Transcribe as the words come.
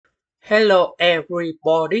Hello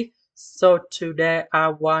everybody. So today I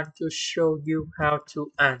want to show you how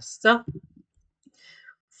to answer.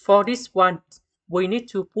 For this one, we need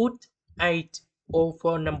to put 8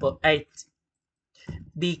 over number 8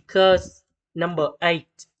 because number 8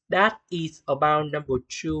 that is about number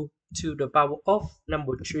 2 to the power of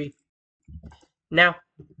number 3. Now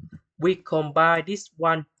we combine this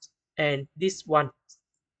one and this one.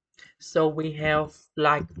 So we have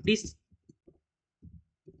like this.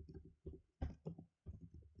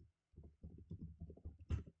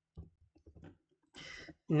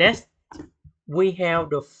 Next, we have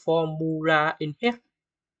the formula in here.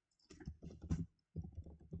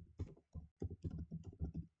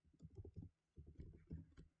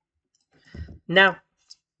 Now,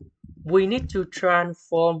 we need to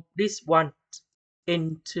transform this one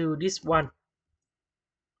into this one.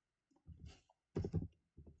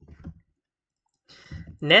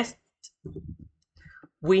 Next,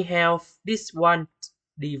 we have this one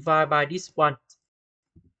divided by this one.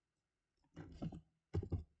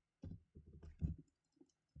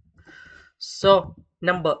 So,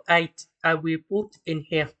 number 8, I will put in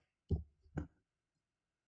here.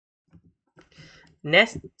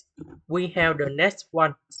 Next, we have the next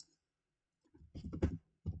one.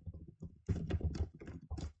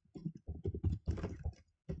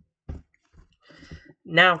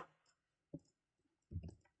 Now,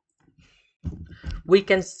 we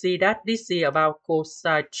can see that this is about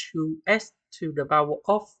cosine 2s to the power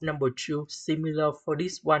of number 2, similar for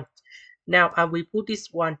this one. Now, I will put this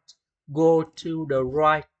one go to the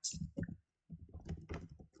right.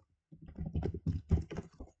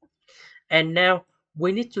 And now,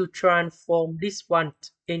 we need to transform this one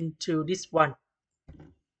into this one.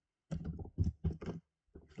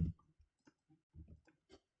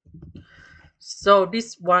 So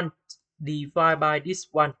this one divided by this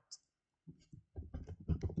one.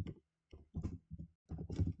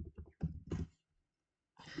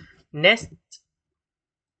 Next,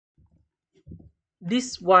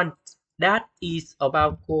 this one that is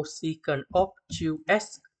about cosecant of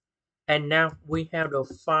 2s. And now we have the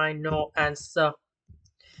final answer.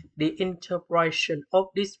 The interpretation of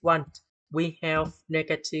this one, we have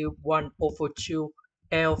negative 1 over 2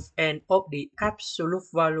 ln of the absolute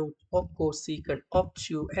value of cosecant of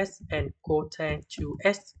 2s and cotangent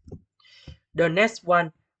 2s. The next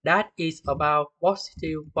one that is about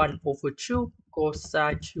positive 1 over 2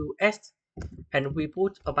 cosine 2s, and we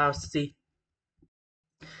put about c.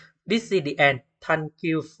 This is the end. Thank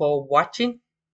you for watching.